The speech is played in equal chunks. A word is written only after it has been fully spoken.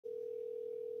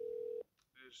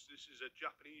This is a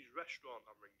Japanese restaurant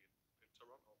I'm ringing in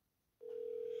Toronto.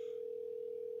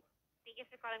 Thank you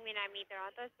for calling Minami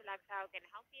Toronto. Select how can I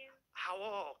help you?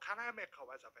 Hello, can I make a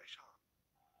reservation?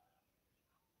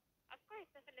 Of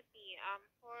course, definitely.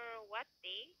 For what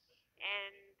day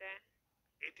and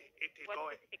It is what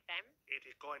going. specific time? It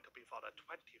is going to be for the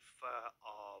 23rd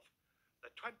of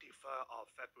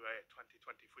February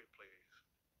 2023, please.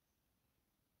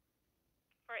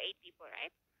 For 8 people,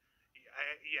 right?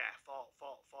 Yeah, for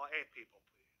 8 people,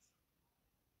 please.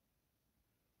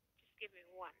 Just give me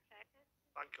 1 second.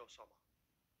 Thank you so much.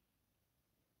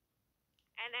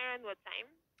 And around what time?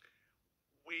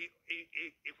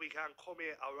 If we can come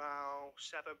here around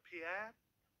 7 p.m.,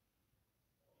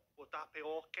 would that be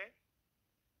okay?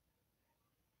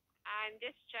 I'm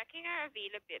just checking our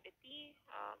availability.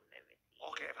 Let me see.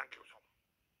 Okay, thank you so much.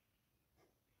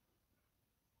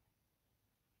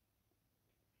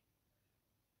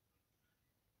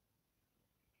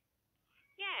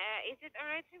 Yeah, is it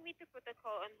alright for me to put the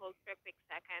call on hold for a quick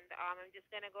second? I'm just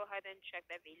gonna go ahead and check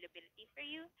the availability for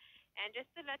you. And just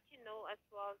to let you know as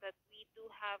well that we do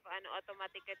have an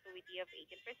automatic gratuity of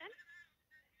 18%.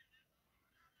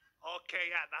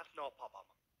 Okay, yeah, that's no problem.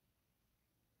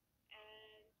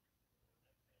 And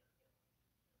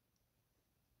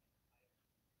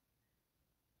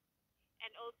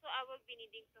and also I will be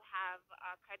needing to have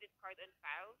a credit card on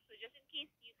file. So just in case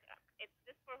it's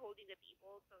just for holding the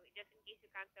table. So just in case you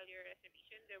cancel your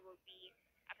reservation, there will be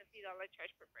a $50 charge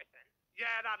per person.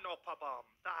 Yeah, that's no problem.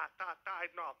 That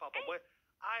is no problem. Okay.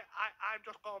 I'm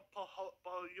just going to put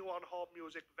you on hold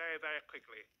music very, very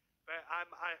quickly. I'm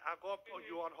going to put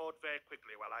you on hold very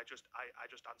quickly while I just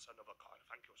answer another call.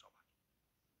 Thank you so much.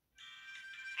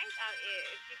 And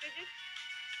if you could just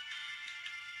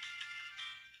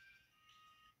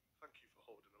Thank you for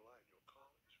holding the line. Your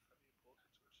call is very important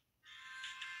to us.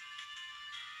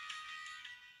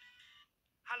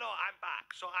 Hello, I'm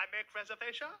back. So I make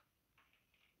reservation?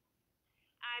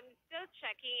 I'm still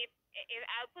checking if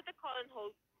I'll put the call on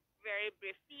hold very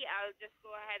briefly. I'll just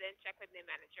go ahead and check with my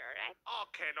manager, all right?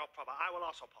 Okay, no problem. I will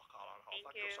also put call on hold.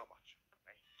 Thank Thank you you. so much. Of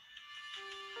course.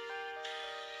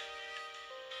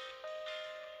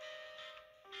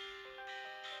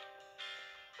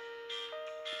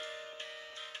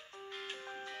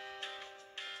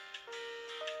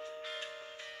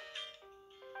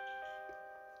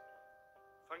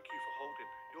 Thank you for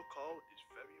holding. Your call is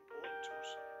very important to us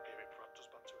here at Raptors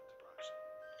Banter Enterprise.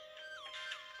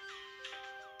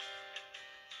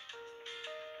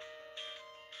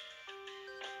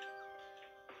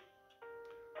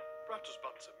 Raptors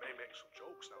Banter may make some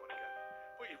jokes now and again,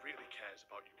 but he really cares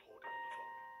about you holding on the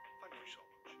phone. Thank you so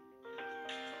much.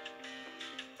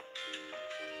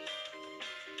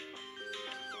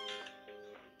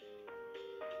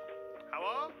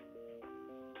 Hello?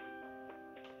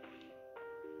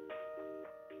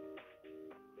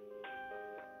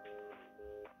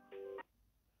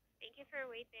 Thank you for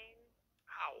waiting.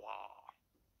 Hello?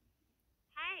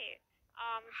 Hi.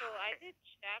 So I did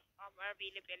check our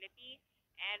availability,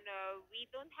 and we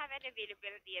don't have any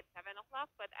availability at 7 o'clock,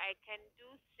 but I can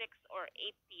do 6 or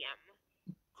 8 p.m.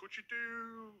 Could you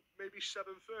do maybe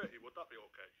 7:30? Would that be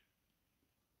okay?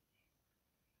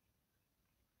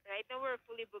 Right now we're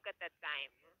fully booked at that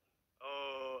time.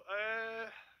 Oh,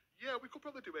 yeah, we could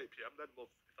probably do 8 p.m. then,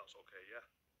 love, if that's okay, yeah?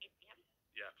 8 p.m.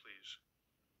 Yeah, please.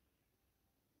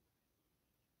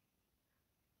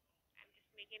 I'm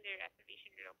just making the reservation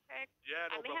real quick.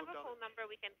 Yeah, no I may have problem, a phone number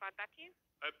we can contact you.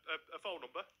 A phone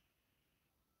number?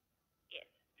 Yes.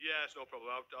 Yeah, it's no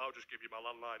problem. I'll just give you my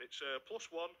landline. It's +1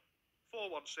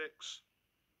 416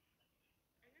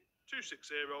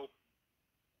 260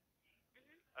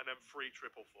 and then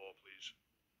 3444, please.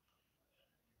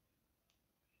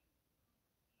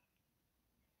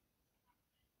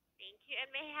 Thank you. And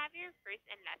may I have your first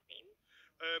and last name?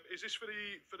 Is this for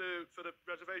the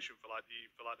reservation for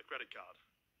the credit card?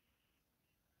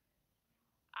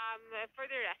 For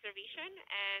the reservation,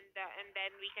 and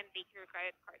then we can take your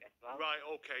credit card as well. Right.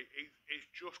 Okay. It's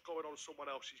just going on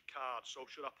someone else's card. So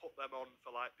should I put them on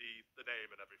for like the name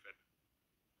and everything?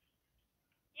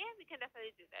 Yeah, we can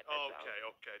definitely do that. Okay.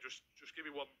 Okay. Just give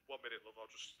me one minute, love. I'll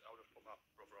just put my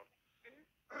brother on.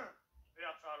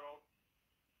 Yeah, Tyrone.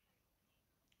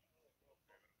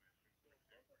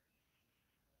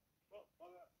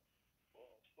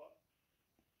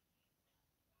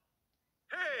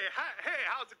 Hey,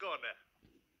 how's it going there?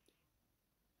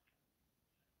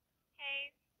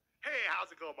 Hey, Hey,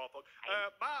 how's it going, motherfucker?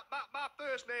 My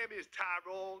first name is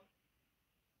Tyrone.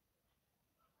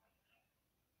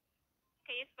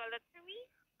 can you spell that for me?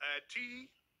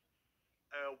 T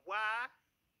Y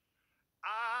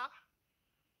R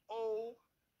O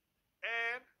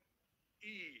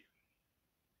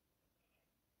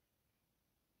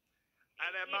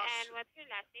And then you. And what's your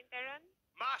last name, Tyrone?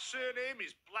 my surname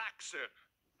is Blackson.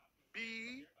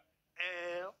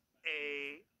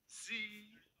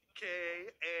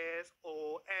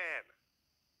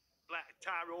 Blackson.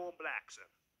 Tyrone Blackson.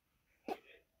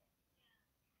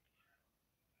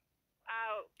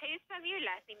 Can you spell your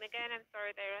last name again? I'm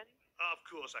sorry, Tyrone. Of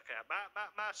course I can.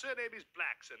 My surname is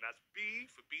Blackson. That's B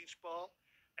for beach ball,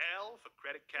 L for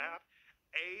credit card,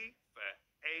 A for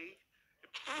A,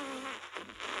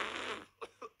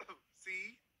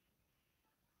 C,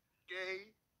 K,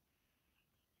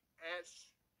 S,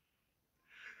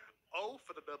 O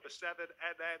for the number 7,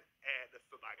 and then N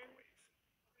for microwave.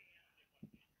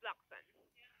 Blackson.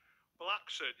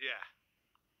 Blackson, yeah.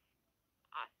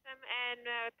 Awesome. And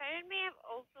Tyrone, may I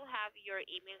also have your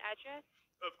email address?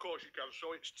 Of course you can.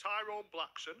 So it's Tyrone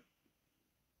Blackson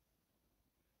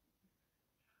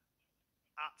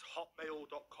at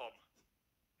hotmail.com.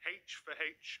 H for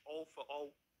H, O for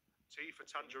O, T for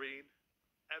tangerine,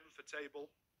 M for table,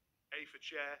 A for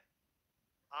chair,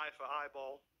 I for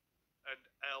eyeball, and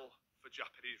L for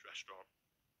Japanese restaurant.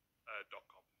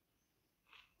 .com.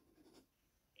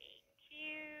 Thank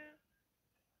you.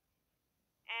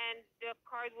 And the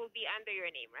card will be under your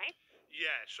name, right?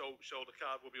 Yeah, so the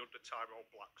card will be under Tyrone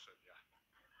Blackson, yeah.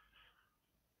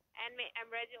 And I'm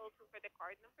ready also for the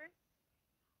card number.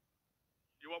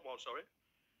 You want one, sorry?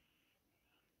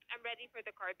 I'm ready for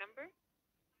the card number.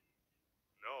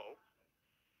 No.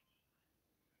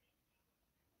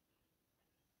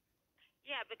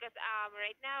 Yeah, because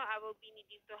right now I will be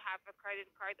needing to have a credit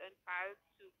card on file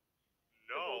to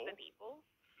hold the table.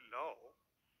 No.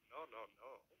 No.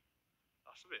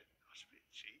 That's a bit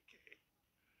cheeky.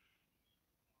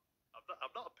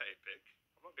 I'm not a pay pick.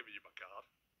 I'm not giving you my card.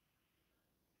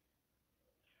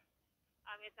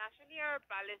 It's actually our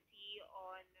policy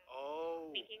on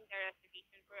making the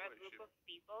reservation for a group of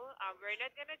people. We're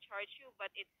not gonna charge you, but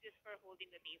it's just for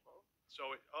holding the table.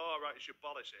 So, right, it's your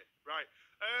policy, right?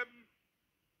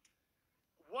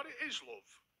 What it is, love,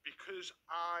 because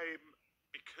I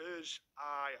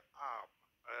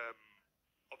am,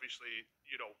 obviously,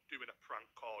 doing a prank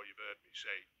call. You've heard me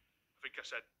say. I think I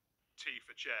said T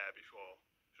for chair before,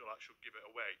 so that should give it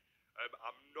away.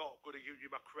 I'm not going to give you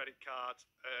my credit card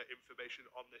information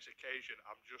on this occasion.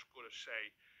 I'm just going to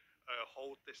say,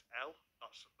 hold this L.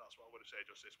 That's what I'm going to say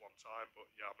just this one time. But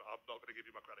yeah, I'm not going to give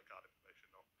you my credit card information.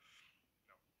 No.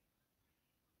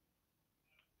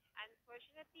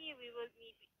 Unfortunately, we will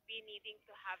be needing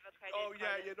to have a credit Oh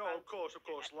card. yeah, of course.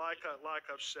 Like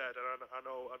I've said, and I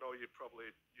know you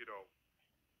probably,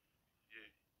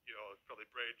 probably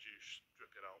brain juice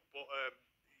dripping out. But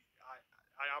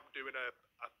I am doing a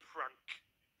prank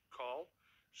call.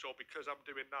 So because I'm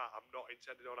doing that, I'm not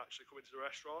intending on actually coming to the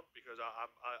restaurant because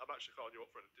I'm actually calling you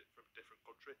up from a different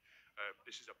country.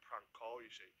 This is a prank call, you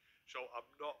see. So I'm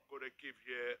not going to give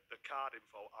you the card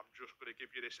info. I'm just going to give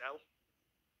you this L.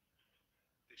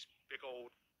 This big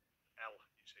old L,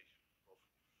 you see. Love.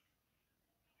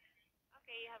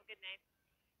 Okay, you have a good night.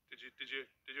 Did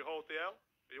you hold the L?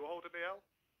 Are you holding the L?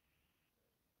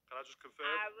 Can I just confirm?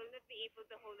 I will not be able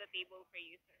to hold the table for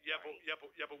you, sir. Yeah,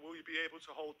 but will you be able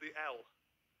to hold the L?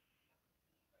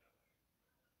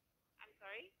 I'm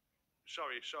sorry.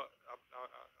 Sorry,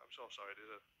 I'm so sorry.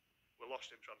 We're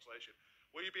lost in translation.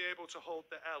 Will you be able to hold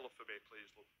the L for me,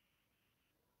 please, love?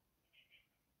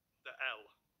 The L.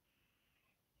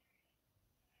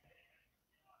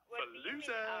 What For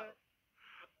loser.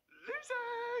 Loser.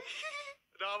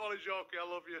 No, I'm only joking. I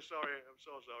love you. Sorry, I'm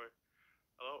so sorry.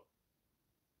 Hello.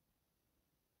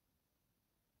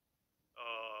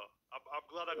 I'm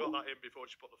glad I got that in before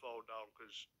she put the phone down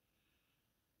because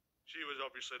she was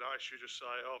obviously nice. She was just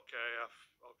like, okay,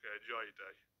 enjoy your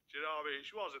day. Do you know what I mean?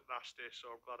 She wasn't nasty,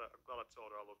 so I'm glad I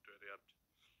told her I loved her in the end.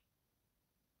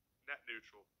 Net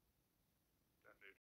neutral.